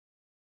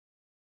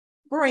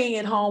bringing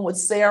it home with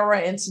Sarah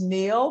and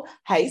Tennille.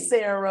 Hey,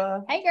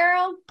 Sarah. Hey,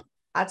 girl.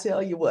 I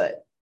tell you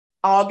what,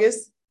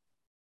 August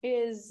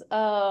is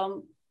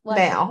now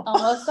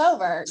almost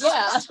over.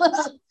 Yeah.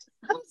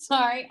 I'm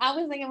sorry. I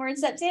was thinking we're in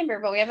September,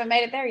 but we haven't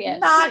made it there yet.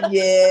 Not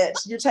yet.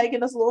 You're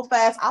taking us a little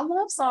fast. I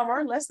love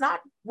summer. Let's not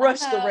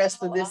rush the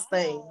rest of this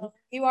thing.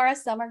 You are a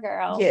summer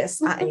girl.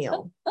 Yes, I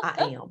am.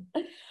 I am.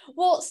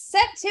 Well,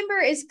 September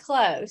is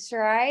close,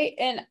 right?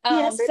 And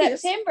yes,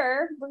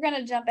 September, we're going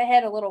to jump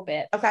ahead a little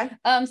bit. Okay.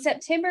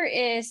 September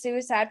is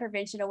Suicide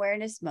Prevention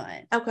Awareness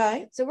Month.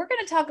 Okay. So we're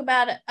going to talk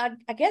about,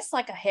 I guess,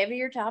 like a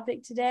heavier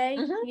topic today,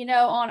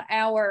 on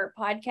our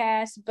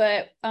podcast,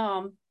 but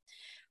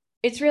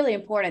it's really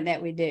important that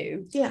we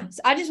do. Yeah.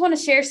 So I just want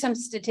to share some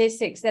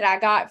statistics that I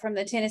got from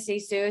the Tennessee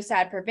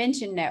Suicide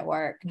Prevention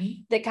Network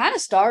that kind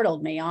of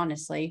startled me,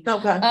 honestly.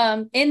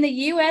 Okay. In the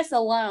U.S.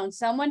 alone,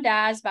 someone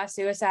dies by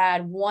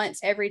suicide once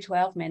every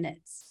 12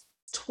 minutes.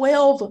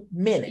 12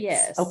 minutes.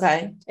 Yes.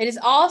 Okay. It is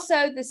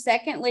also the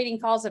second leading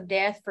cause of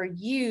death for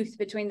youth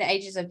between the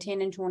ages of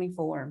 10 and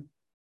 24.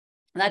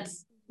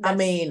 That's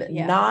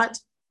not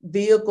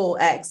vehicle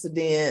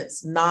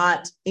accidents,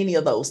 not any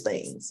of those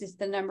things. It's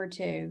the number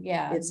 2.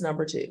 Yeah. It's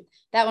number 2.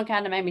 That one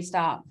kind of made me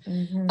stop.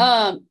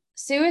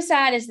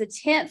 Suicide is the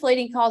 10th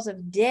leading cause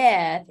of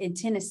death in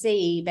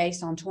Tennessee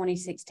based on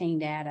 2016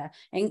 data.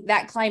 And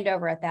that claimed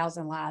over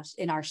 1,000 lives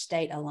in our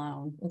state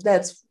alone.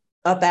 That's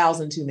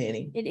 1,000 too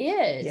many. It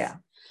is. Yeah.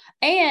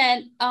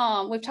 And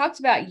we've talked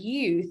about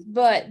youth,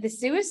 but the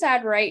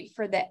suicide rate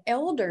for the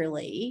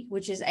elderly,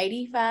 which is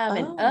 85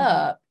 and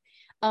up,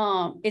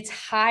 it's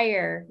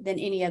higher than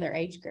any other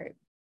age group.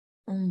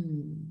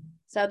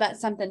 So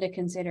that's something to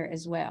consider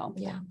as well.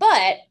 Yeah.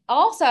 But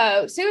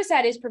also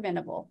suicide is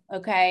preventable.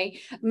 Okay.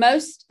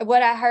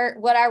 What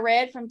I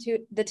read from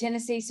the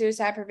Tennessee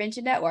Suicide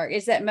Prevention Network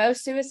is that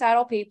most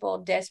suicidal people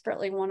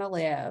desperately want to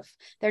live.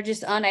 They're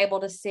just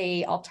unable to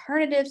see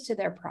alternatives to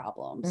their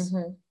problems.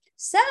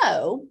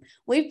 So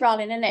we've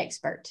brought in an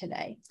expert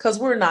today. Because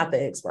we're not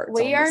the experts.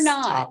 We are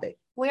not. Topic.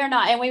 We are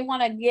not. And we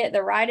want to get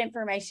the right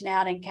information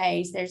out in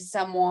case there's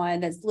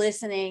someone that's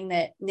listening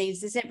that needs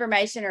this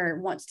information or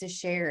wants to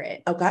share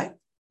it. Okay.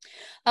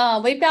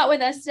 We've got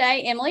with us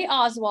today Emily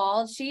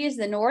Oswald. She is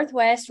the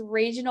Northwest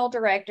Regional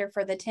Director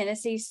for the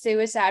Tennessee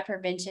Suicide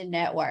Prevention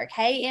Network.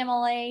 Hey,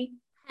 Emily.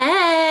 Hey.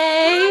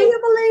 Hi,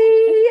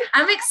 Emily.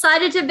 I'm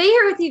excited to be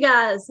here with you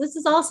guys. This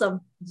is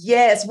awesome.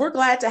 Yes, we're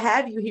glad to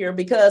have you here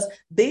because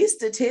these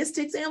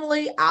statistics,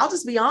 Emily, I'll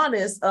just be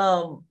honest,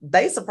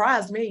 they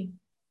surprised me.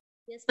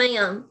 Yes,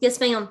 ma'am. Yes,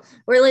 ma'am.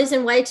 We're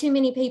losing way too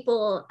many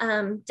people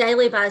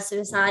daily by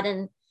suicide,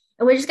 and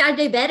we just got to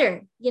do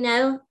better,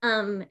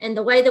 and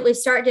the way that we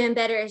start doing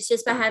better is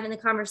just by having the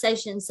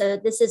conversation. So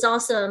this is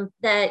awesome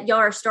that y'all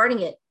are starting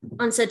it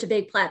on such a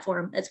big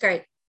platform. That's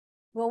great.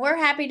 Well, we're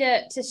happy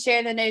to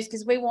share the news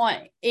because we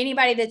want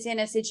anybody that's in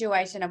a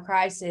situation of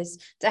crisis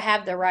to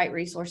have the right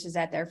resources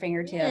at their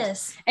fingertips.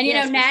 Yes.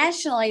 And,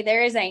 nationally,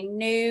 there is a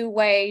new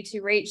way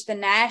to reach the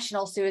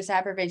National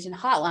Suicide Prevention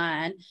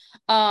Hotline.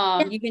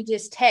 You can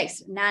just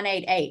text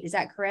 988. Is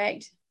that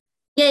correct?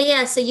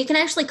 Yeah. So you can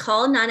actually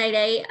call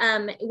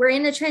 988. We're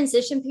in a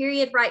transition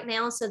period right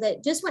now. So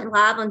that just went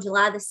live on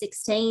July the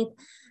 16th.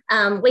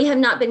 We have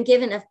not been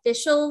given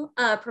official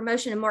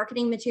promotion and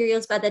marketing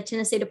materials by the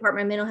Tennessee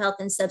Department of Mental Health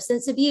and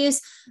Substance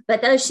Abuse,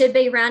 but those should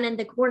be around in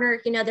the corner.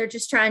 They're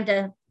just trying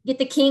to get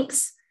the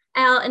kinks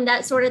out and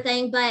that sort of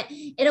thing, but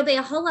it'll be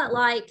a whole lot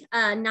like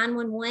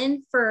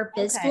 911 for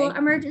physical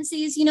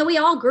emergencies. We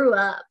all grew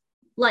up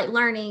like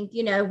learning,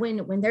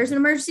 when there's an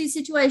emergency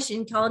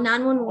situation, call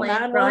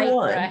 911,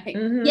 right?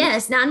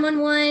 Yes,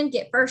 911,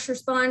 get first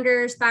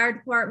responders, fire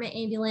department,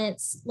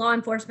 ambulance, law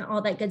enforcement,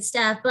 all that good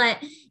stuff. But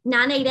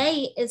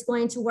 988 is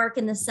going to work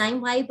in the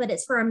same way, but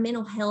it's for a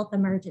mental health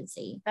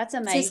emergency. That's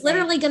amazing. So it's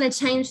literally going to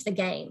change the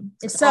game.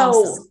 It's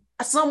awesome.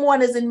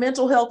 Someone is in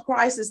mental health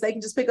crisis, they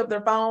can just pick up their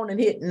phone and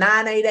hit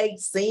 988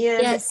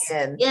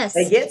 send and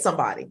they get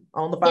somebody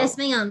on the phone.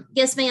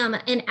 Yes, ma'am.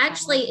 And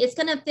actually it's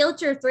going to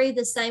filter through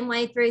the same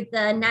way through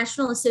the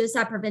National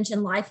Suicide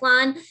Prevention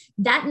Lifeline.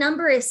 That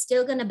number is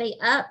still going to be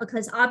up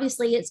because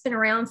obviously it's been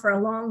around for a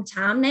long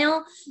time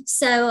now.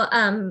 So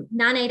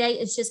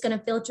 988 is just going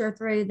to filter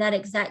through that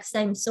exact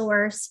same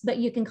source, but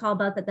you can call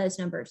both of those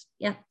numbers.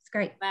 Yeah.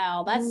 Great.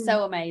 Wow, that's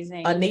so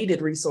amazing. A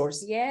needed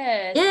resource.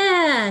 Yes.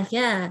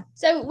 Yeah.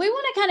 So we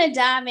want to kind of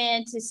dive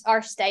into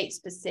our state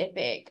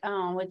specific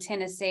with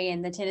Tennessee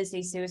and the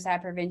Tennessee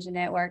Suicide Prevention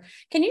Network.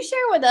 Can you share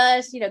with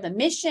us, the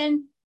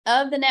mission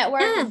of the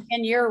network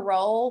and your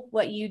role,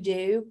 what you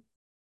do?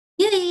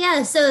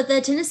 Yeah. So the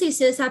Tennessee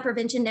Suicide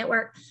Prevention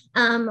Network,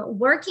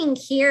 working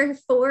here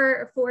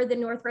for the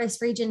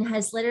Northwest region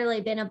has literally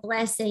been a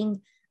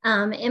blessing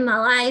in my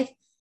life.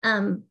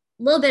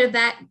 Little bit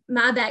of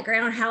my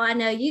background, how I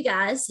know you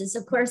guys is,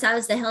 of course, I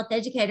was the health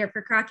educator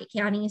for Crockett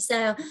County.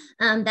 So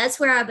that's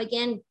where I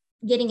began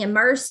getting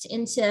immersed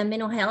into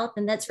mental health.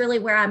 And that's really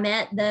where I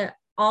met the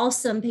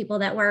awesome people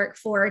that work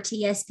for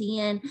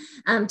TSPN.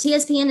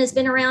 TSPN has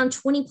been around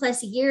 20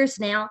 plus years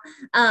now,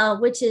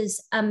 which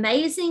is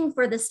amazing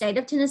for the state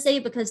of Tennessee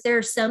because there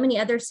are so many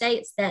other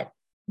states that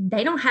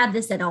they don't have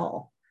this at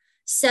all.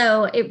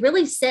 So it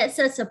really sets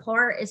us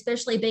apart,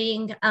 especially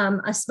being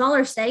a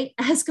smaller state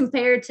as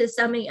compared to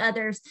so many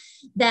others,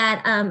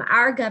 that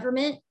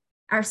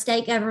our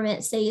state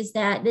government sees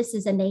that this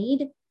is a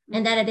need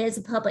and that it is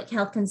a public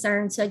health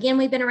concern. So again,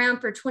 we've been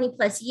around for 20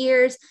 plus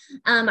years.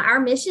 Our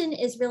mission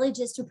is really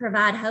just to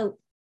provide hope.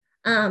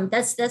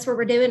 That's what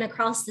we're doing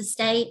across the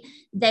state.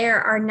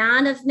 There are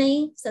 9 of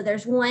me, so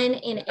there's one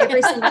in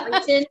every single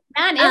region.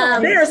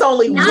 There's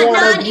only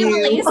one of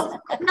you.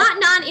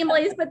 Not 9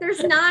 Emily's, but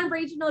there's 9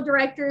 regional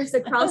directors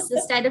across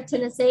the state of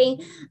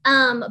Tennessee.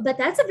 But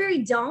that's a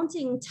very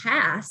daunting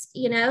task.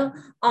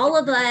 All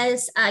of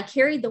us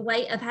carry the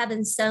weight of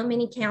having so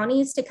many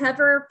counties to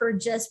cover for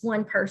just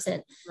one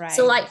person. Right.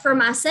 So like for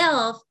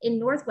myself in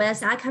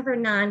Northwest, I cover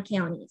 9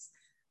 counties.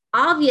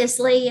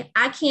 Obviously,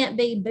 I can't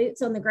be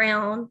boots on the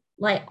ground,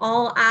 like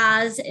all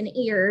eyes and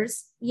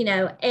ears,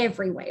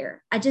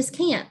 everywhere. I just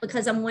can't,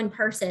 because I'm one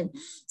person.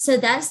 So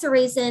that's the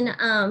reason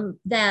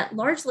that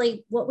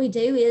largely what we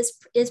do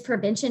is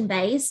prevention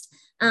based.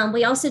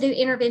 We also do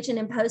intervention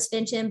and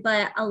postvention,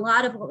 but a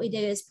lot of what we do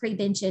is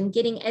prevention,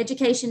 getting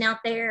education out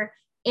there,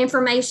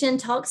 information,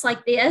 talks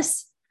like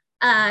this,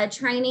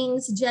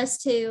 trainings,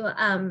 just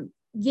to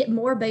get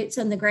more boots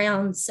on the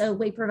ground. So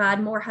we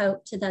provide more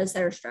hope to those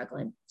that are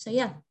struggling. So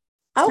yeah.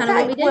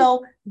 Okay,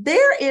 well,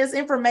 there is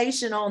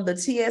information on the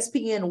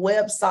TSPN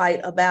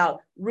website about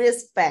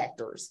risk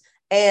factors,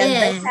 and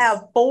they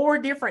have 4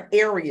 different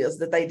areas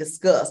that they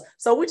discuss.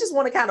 So we just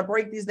want to kind of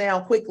break these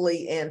down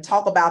quickly and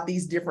talk about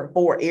these different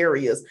 4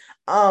 areas.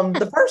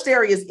 The first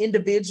area is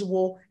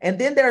individual, and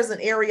then there's an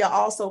area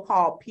also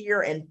called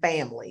peer and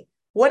family.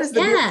 What is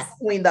the difference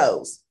between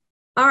those?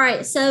 All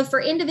right, so for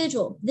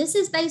individual, this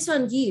is based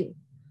on you.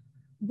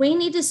 We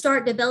need to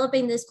start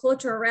developing this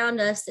culture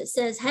around us that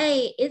says,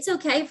 hey, it's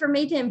okay for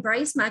me to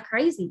embrace my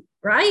crazy,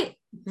 right?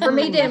 For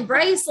me to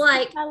embrace,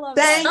 like,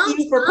 thank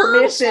you for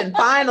permission,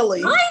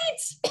 finally.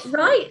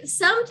 Right.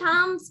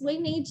 Sometimes we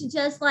need to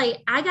just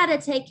I got to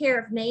take care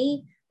of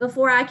me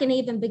before I can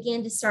even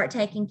begin to start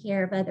taking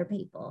care of other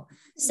people.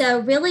 So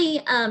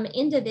really,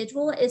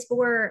 individual is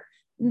for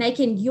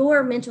making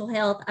your mental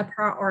health a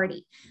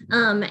priority.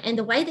 And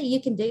the way that you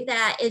can do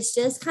that is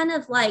just kind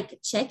of like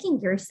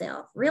checking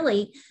yourself,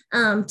 really,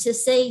 to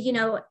see,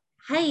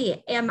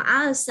 hey, am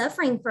I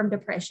suffering from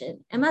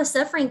depression? Am I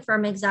suffering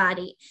from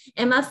anxiety?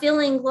 Am I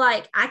feeling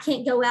like I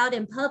can't go out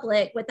in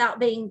public without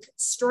being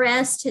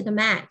stressed to the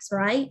max,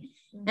 right?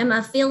 Mm-hmm. Am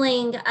I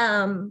feeling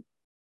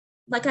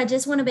like I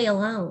just want to be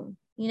alone,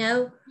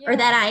 or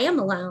that I am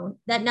alone,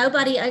 that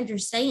nobody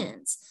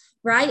understands?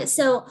 Right.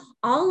 So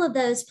all of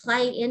those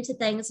play into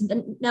things,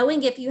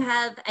 knowing if you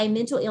have a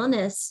mental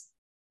illness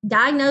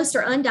diagnosed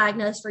or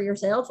undiagnosed for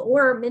yourself,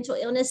 or mental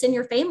illness in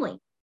your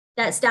family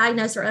that's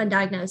diagnosed or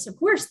undiagnosed. Of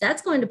course,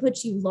 that's going to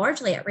put you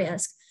largely at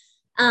risk.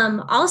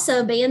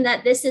 Also, being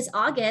that this is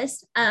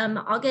August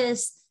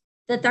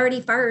the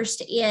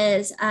 31st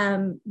is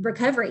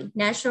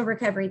National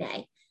Recovery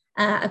Day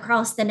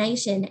across the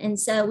nation. And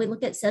so we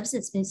look at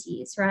substance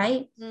misuse,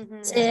 right?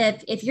 Mm-hmm. So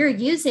if you're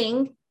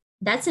using,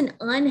 that's an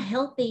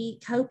unhealthy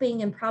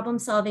coping and problem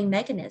solving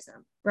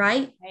mechanism,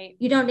 right?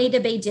 You don't need to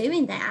be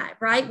doing that,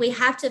 right? We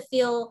have to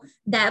fill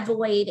that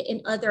void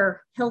in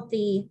other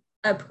healthy,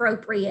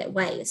 appropriate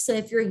ways. So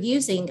if you're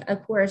using,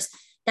 of course,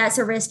 that's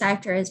a risk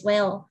factor as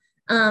well.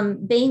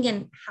 Being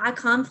in high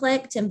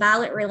conflict and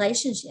violent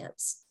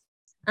relationships,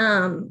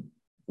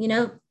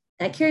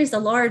 that carries a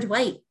large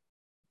weight.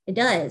 It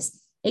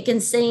does. It can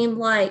seem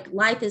like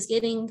life is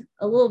getting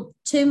a little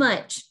too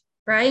much,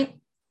 right?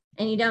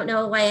 And you don't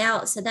know a way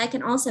out. So that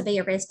can also be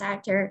a risk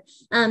factor.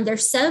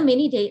 There's so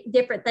many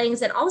different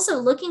things, and also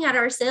looking at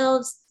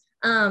ourselves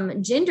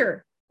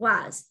gender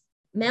wise,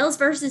 males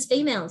versus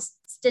females.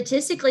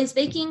 Statistically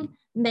speaking,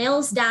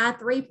 males die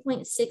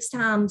 3.6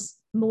 times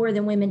more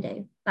than women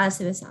do by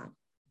suicide.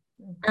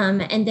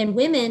 And then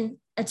women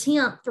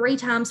attempt 3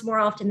 times more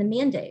often than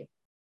men do.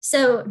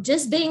 So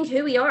just being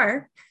who we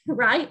are,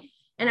 right?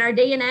 And our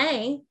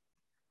DNA,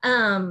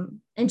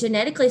 and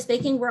genetically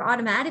speaking, we're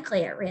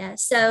automatically at risk.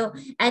 So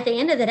at the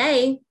end of the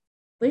day,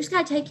 we just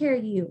got to take care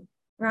of you,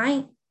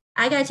 right?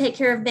 I got to take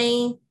care of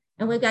me,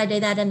 and we've got to do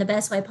that in the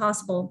best way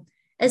possible.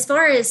 As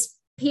far as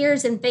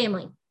peers and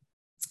family,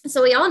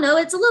 so we all know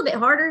it's a little bit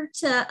harder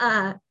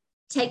to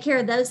take care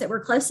of those that we're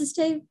closest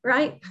to,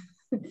 right?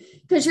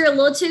 Because you're a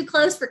little too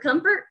close for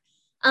comfort.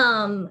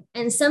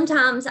 And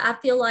sometimes I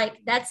feel like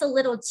that's a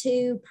little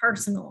too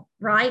personal,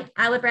 right?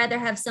 I would rather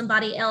have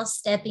somebody else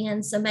step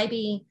in. So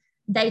maybe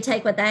they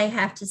take what they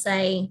have to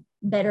say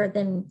better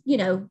than,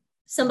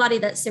 somebody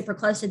that's super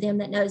close to them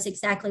that knows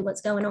exactly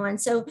what's going on.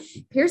 So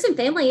peers and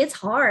family, it's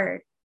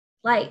hard.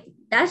 That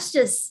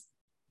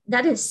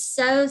is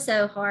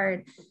so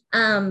hard.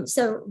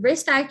 So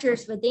risk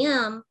factors for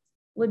them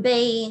would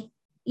be,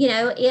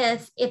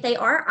 if they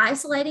are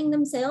isolating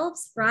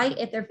themselves, right?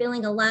 If they're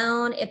feeling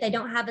alone, if they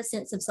don't have a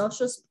sense of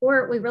social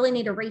support, we really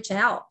need to reach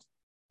out.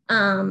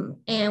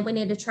 And we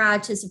need to try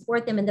to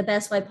support them in the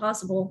best way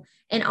possible,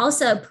 and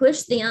also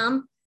push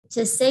them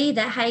to see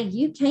that, hey,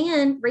 you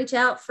can reach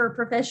out for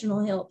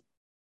professional help.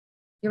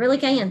 You really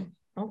can.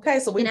 Okay,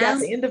 so we've got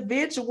the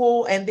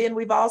individual, and then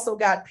we've also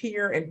got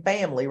peer and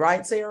family,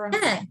 right, Sarah?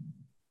 Yeah.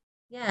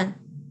 Yeah.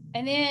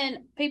 And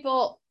then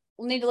people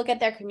need to look at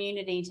their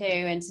community too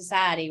and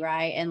society,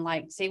 right? And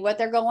like see what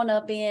they're going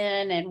up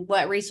in and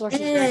what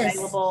resources are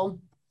available.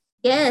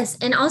 Yes.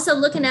 And also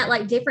looking at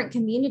like different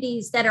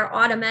communities that are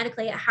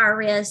automatically at high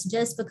risk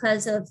just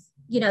because of,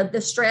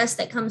 the stress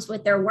that comes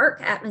with their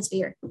work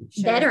atmosphere.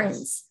 Sure.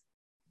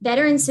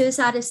 Veteran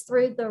suicide is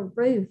through the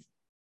roof.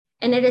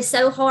 And it is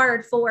so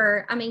hard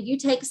you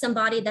take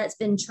somebody that's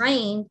been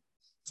trained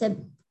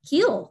to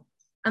kill.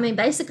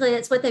 Basically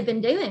that's what they've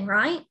been doing,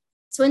 right?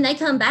 So when they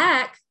come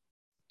back,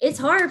 it's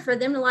hard for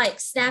them to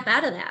like snap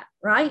out of that,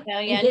 right? Yeah,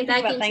 and get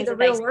back into the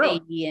real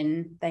world.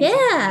 And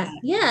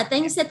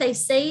things that they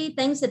see,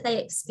 things that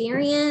they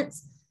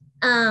experience.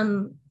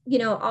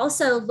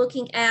 Also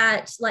looking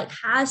at like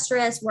high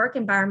stress work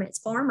environments,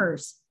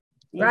 farmers,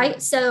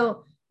 right?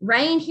 So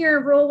rain here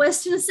in rural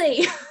West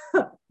Tennessee,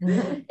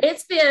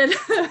 it's been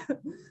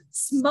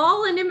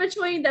small and in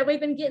between that we've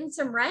been getting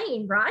some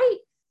rain, right?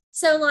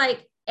 So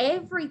like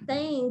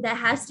everything that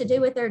has to do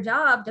with their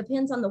job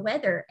depends on the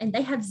weather and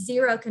they have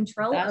zero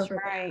control over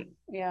right.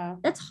 That. Yeah.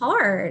 That's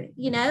hard,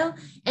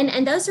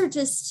 and those are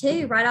just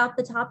two right off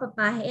the top of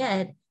my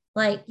head.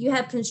 Like you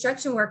have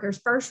construction workers,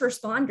 first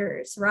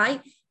responders,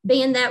 right?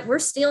 Being that we're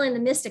still in the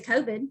midst of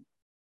COVID,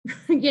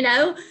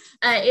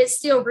 it's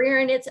still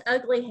rearing its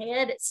ugly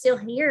head. It's still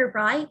here,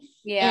 right?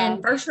 Yeah.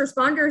 And first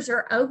responders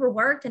are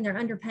overworked and they're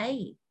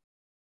underpaid.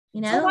 So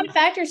a lot of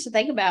factors to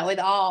think about with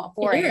all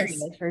four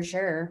areas for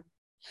sure.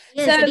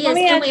 Yes, so it is.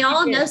 And we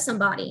all know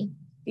somebody.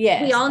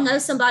 Yes. We all know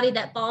somebody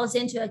that falls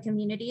into a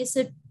community.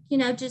 So,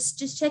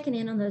 just checking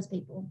in on those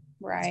people.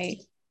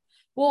 Right.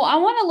 Well, I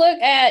want to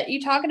look at you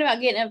talking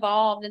about getting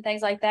involved and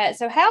things like that.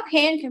 So how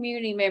can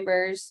community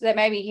members that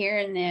may be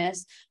hearing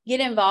this get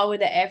involved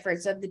with the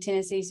efforts of the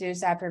Tennessee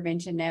Suicide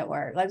Prevention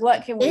Network? Like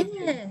what can we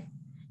do?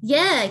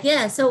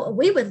 Yeah. So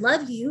we would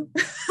love you.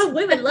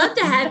 We would love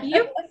to have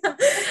you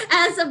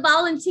as a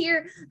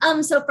volunteer.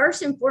 So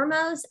first and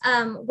foremost,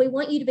 we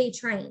want you to be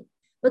trained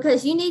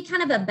because you need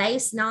kind of a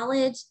base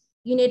knowledge.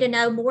 You need to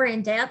know more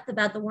in depth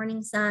about the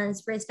warning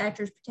signs, risk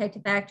factors,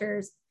 protective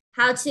factors,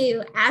 how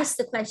to ask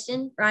the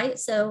question, right?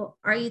 So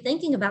are you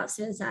thinking about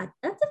suicide?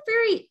 That's a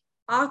very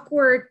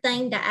awkward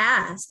thing to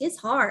ask.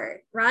 It's hard,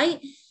 right?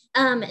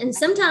 And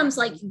sometimes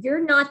like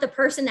you're not the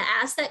person to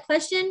ask that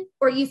question,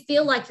 or you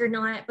feel like you're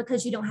not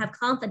because you don't have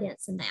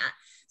confidence in that.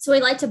 So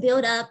we like to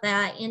build up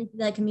that in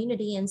the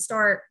community and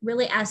start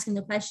really asking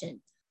the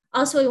question.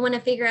 Also, we want to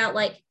figure out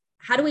like,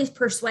 how do we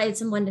persuade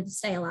someone to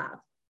stay alive?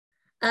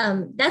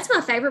 That's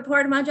my favorite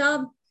part of my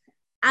job.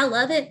 I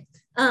love it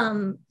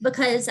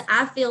because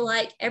I feel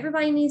like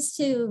everybody needs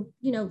to,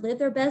 live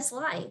their best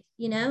life.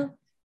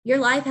 Your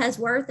life has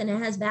worth and it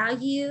has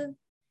value.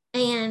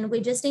 And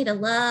we just need to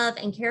love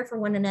and care for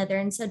one another.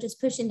 And so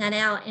just pushing that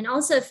out and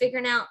also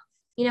figuring out,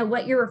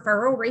 what your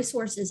referral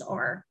resources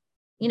are.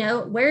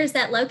 Where is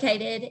that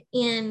located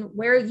in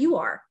where you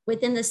are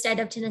within the state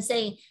of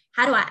Tennessee?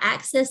 How do I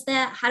access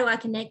that? How do I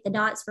connect the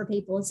dots for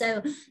people?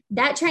 So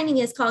that training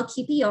is called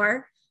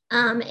QPR.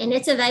 And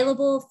it's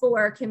available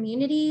for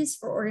communities,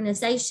 for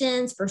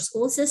organizations, for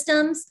school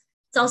systems.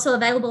 It's also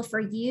available for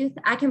youth.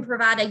 I can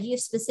provide a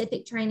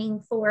youth-specific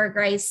training for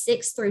grades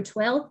 6 through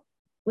 12,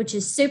 which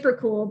is super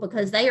cool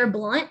because they are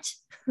blunt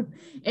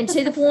and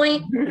to the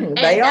point.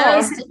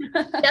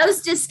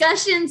 Those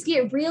discussions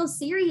get real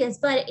serious,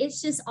 but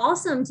it's just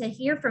awesome to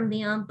hear from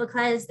them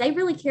because they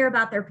really care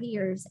about their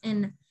peers.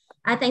 And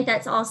I think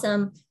that's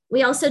awesome.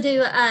 We also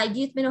do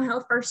youth mental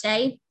health first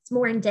aid. It's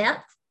more in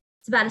depth.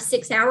 It's about a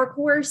 6-hour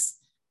course.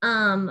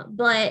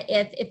 But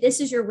if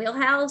this is your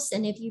wheelhouse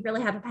and if you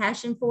really have a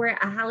passion for it,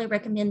 I highly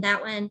recommend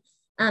that one.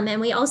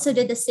 And we also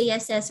did the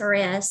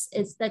CSSRS.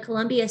 It's the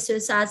Columbia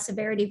Suicide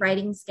Severity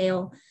Rating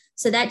Scale.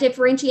 So that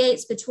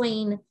differentiates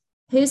between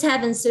who's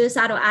having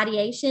suicidal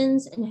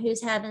ideations and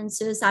who's having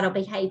suicidal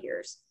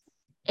behaviors.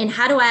 And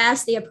how do I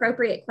ask the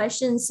appropriate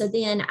questions so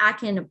then I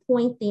can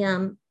point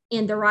them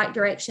in the right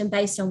direction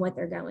based on what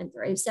they're going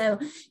through. So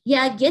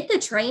yeah, get the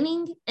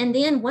training. And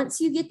then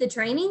once you get the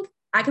training,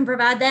 I can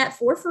provide that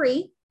for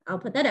free. I'll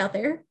put that out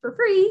there for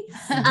free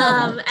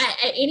at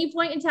any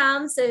point in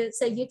time. So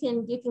you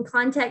can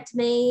contact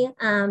me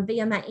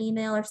via my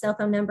email or cell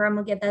phone number. I'm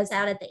gonna get those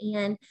out at the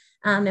end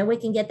and we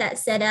can get that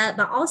set up.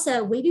 But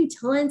also we do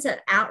tons of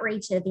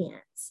outreach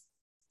events,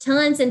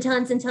 tons and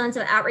tons and tons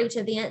of outreach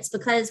events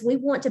because we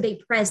want to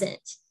be present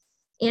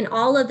in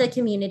all of the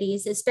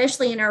communities,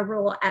 especially in our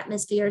rural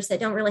atmospheres that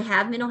don't really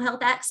have mental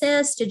health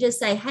access, to just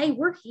say, hey,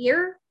 we're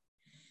here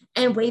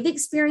and we've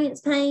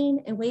experienced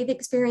pain and we've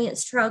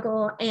experienced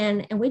struggle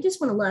and we just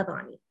want to love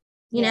on you,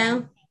 you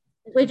know,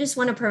 we just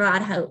want to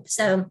provide hope.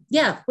 So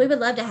yeah, we would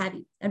love to have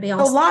you. That'd be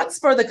awesome. So lots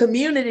for the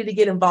community to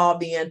get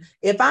involved in.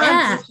 If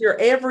I'm just your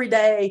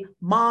everyday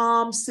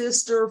mom,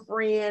 sister,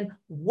 friend,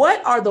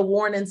 what are the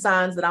warning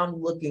signs that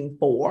I'm looking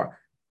for?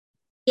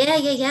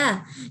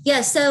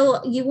 Yeah.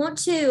 So you want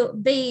to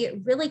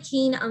be really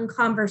keen on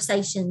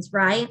conversations,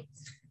 right?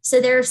 So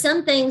there are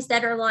some things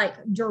that are like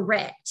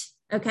direct,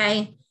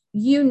 okay?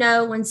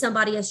 when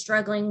somebody is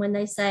struggling when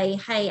they say,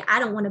 hey, I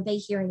don't want to be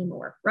here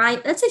anymore,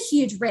 right? That's a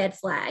huge red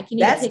flag. You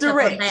need to pick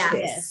direct, up on that.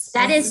 Yes.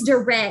 That is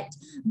direct,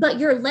 but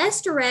your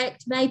less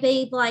direct may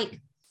be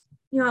like,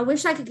 I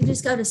wish I could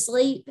just go to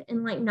sleep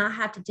and like not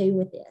have to do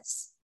with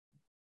this,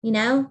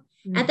 I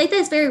think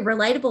that's very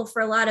relatable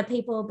for a lot of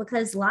people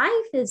because life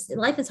is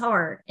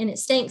hard and it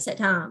stinks at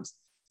times.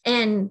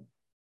 And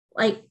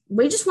like,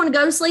 we just want to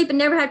go to sleep and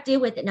never have to deal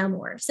with it no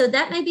more. So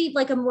that may be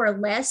like a more or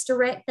less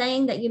direct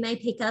thing that you may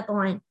pick up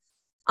on.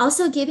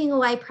 Also, giving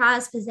away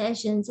prized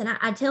possessions. And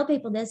I tell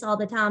people this all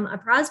the time. A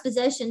prized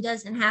possession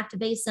doesn't have to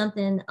be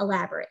something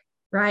elaborate,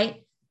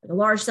 right? Like a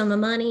large sum of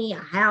money, a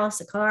house,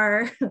 a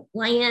car,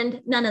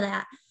 land, none of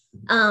that.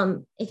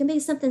 It can be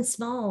something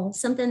small,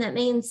 something that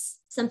means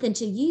something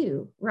to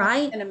you,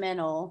 right?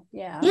 Sentimental.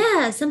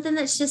 Yeah, something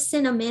that's just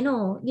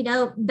sentimental.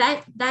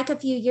 Back a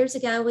few years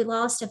ago, we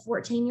lost a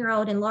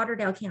 14-year-old in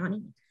Lauderdale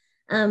County.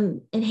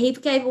 And he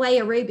gave away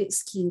a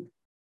Rubik's Cube.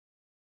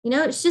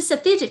 It's just a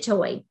fidget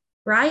toy,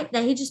 right?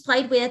 That he just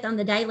played with on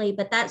the daily.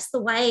 But that's the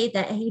way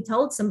that he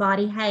told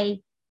somebody,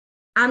 hey,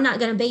 I'm not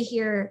going to be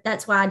here.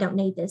 That's why I don't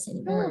need this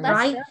anymore. That's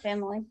right? tough,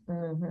 Emily.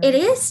 Mm-hmm. It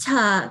is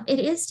tough. It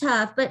is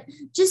tough. But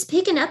just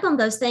picking up on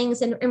those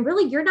things, and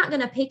really, you're not going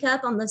to pick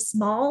up on the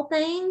small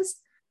things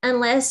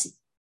unless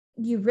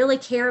you really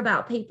care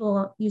about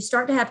people. You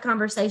start to have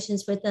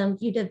conversations with them.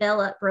 You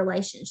develop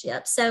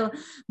relationships. So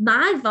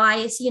my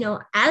advice,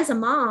 as a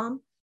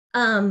mom,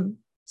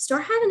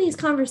 start having these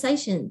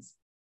conversations.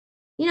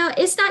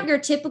 It's not your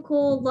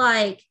typical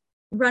like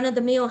run of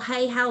the mill,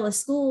 hey, how was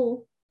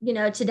school?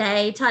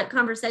 Today type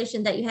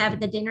conversation that you have at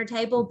the dinner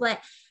table, but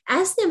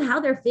ask them how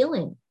they're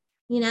feeling,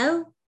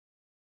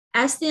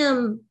 ask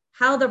them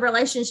how the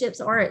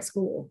relationships are at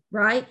school,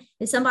 right?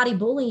 Is somebody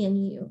bullying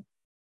you?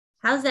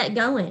 How's that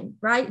going?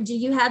 Right? Do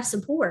you have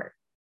support?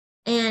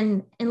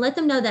 And let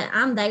them know that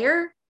I'm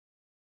there.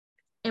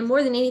 And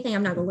more than anything,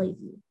 I'm not going to leave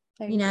you,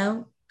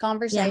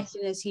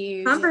 Conversation is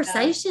huge.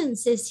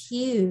 Conversations is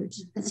huge.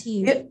 It's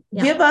huge.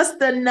 Give us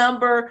the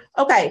number.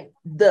 Okay.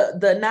 The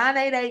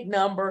 988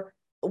 number.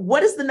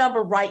 What is the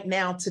number right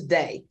now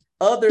today,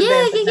 other than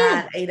the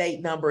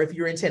 988 number if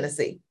you're in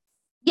Tennessee?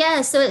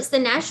 Yeah, so it's the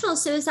National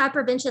Suicide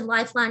Prevention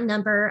Lifeline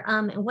number.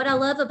 And what I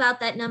love about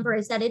that number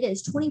is that it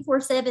is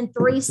 24/7,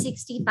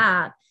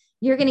 365.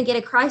 You're going to get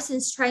a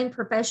crisis trained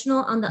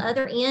professional on the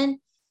other end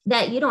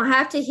that you don't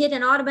have to hit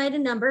an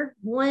automated number,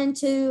 1,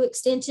 2,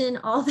 extension,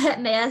 all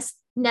that mess.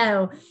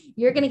 No,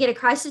 you're going to get a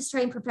crisis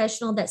trained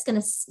professional that's going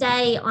to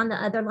stay on the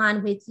other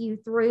line with you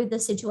through the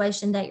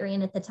situation that you're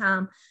in at the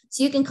time.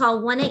 So you can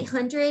call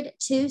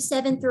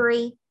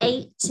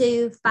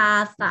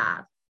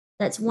 1-800-273-8255.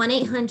 That's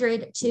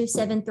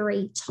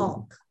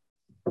 1-800-273-TALK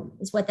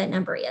is what that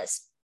number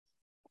is.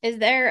 Is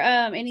there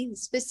any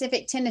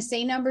specific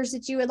Tennessee numbers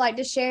that you would like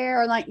to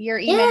share, or like your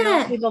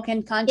email people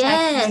can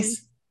contact you?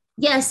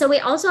 Yeah, so we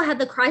also have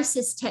the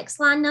crisis text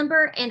line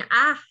number, and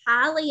I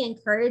highly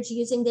encourage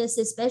using this,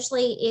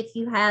 especially if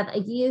you have a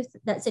youth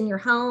that's in your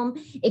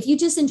home. If you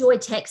just enjoy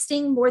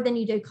texting more than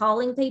you do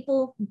calling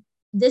people,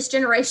 this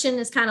generation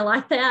is kind of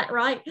like that,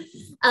 right?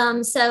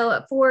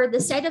 So for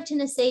the state of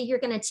Tennessee, you're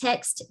going to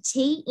text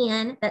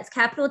TN, that's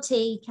capital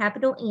T,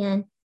 capital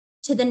N,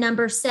 to the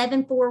number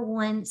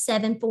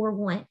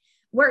 741-741.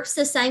 Works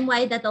the same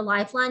way that the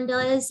Lifeline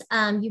does.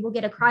 You will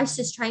get a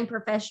crisis trained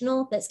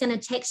professional that's going to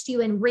text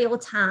you in real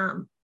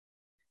time.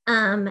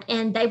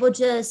 And they will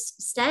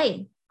just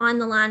stay on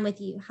the line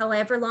with you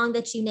however long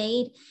that you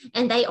need.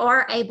 And they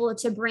are able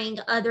to bring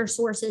other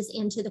sources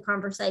into the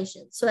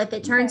conversation. So if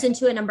it turns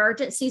into an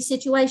emergency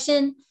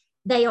situation,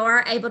 they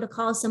are able to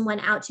call someone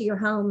out to your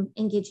home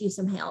and get you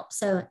some help.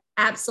 So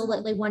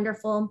absolutely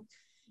wonderful.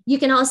 You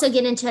can also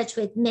get in touch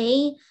with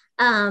me.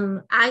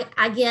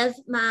 I give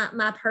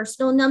my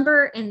personal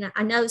number, and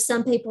I know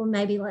some people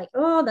may be like,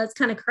 oh, that's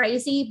kind of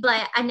crazy,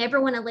 but I never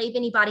want to leave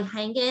anybody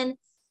hanging.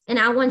 And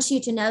I want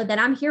you to know that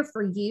I'm here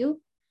for you.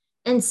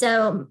 And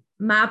so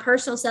my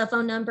personal cell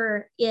phone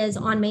number is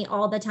on me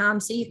all the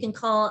time. So you can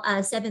call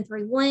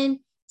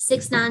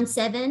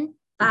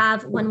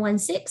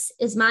 731-697-5116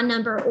 is my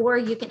number, or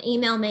you can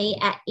email me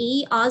at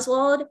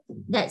eoswald,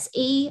 that's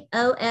EOSWALD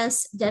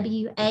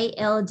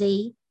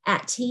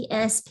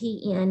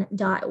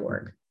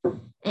 @tspn.org.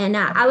 And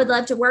I would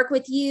love to work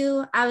with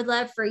you. I would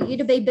love for you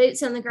to be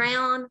boots on the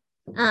ground,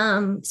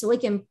 so we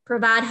can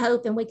provide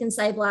hope and we can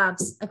save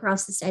lives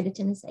across the state of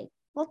Tennessee.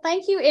 Well,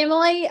 thank you,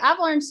 Emily. I've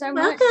learned so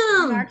much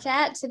in our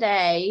chat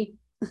today.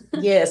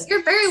 Yes.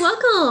 You're very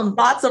welcome.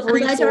 Lots of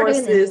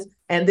resources.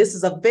 And this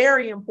is a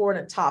very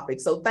important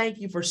topic. So thank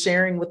you for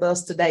sharing with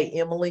us today,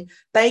 Emily.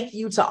 Thank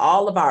you to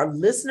all of our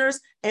listeners,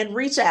 and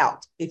reach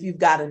out if you've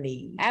got a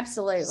need.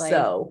 Absolutely.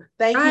 So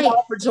thank you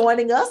all for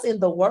joining us. In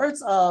the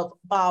words of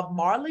Bob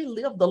Marley,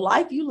 live the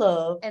life you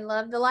love and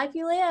love the life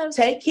you live.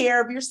 Take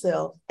care of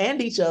yourself and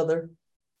each other.